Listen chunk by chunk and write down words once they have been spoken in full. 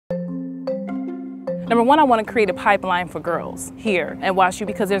Number one, I want to create a pipeline for girls here at WashU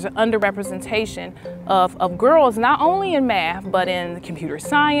because there's an underrepresentation of girls, not only in math, but in computer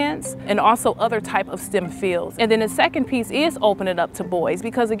science and also other type of STEM fields. And then the second piece is open it up to boys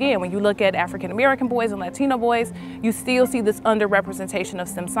because again, when you look at African American boys and Latino boys, you still see this underrepresentation of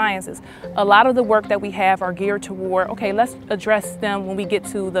STEM sciences. A lot of the work that we have are geared toward, okay, let's address STEM when we get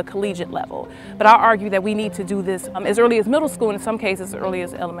to the collegiate level. But I argue that we need to do this as early as middle school and in some cases as early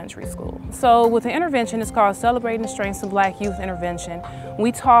as elementary school. So with the intervention, it's called Celebrating the Strengths of Black Youth Intervention.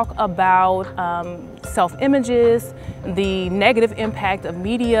 We talk about self-images, the negative impact of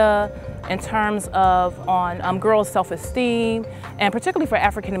media in terms of on girls' self-esteem, and particularly for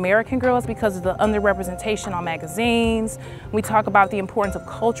African American girls because of the underrepresentation on magazines. We talk about the importance of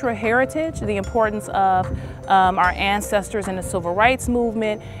cultural heritage, the importance of our ancestors in the civil rights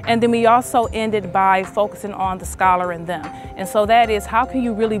movement, and then we also ended by focusing on the scholar in them. And so that is, how can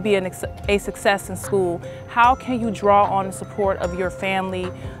you really be a success in school? How can you draw on the support of your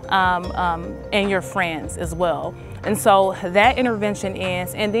family and your friends as well? And so that intervention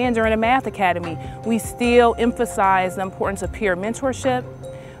ends, and then during the Math Academy, we still emphasize the importance of peer mentorship.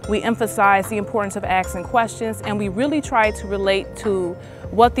 We emphasize the importance of asking questions, and we really try to relate to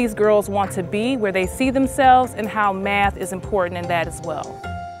what these girls want to be, where they see themselves, and how math is important in that as well.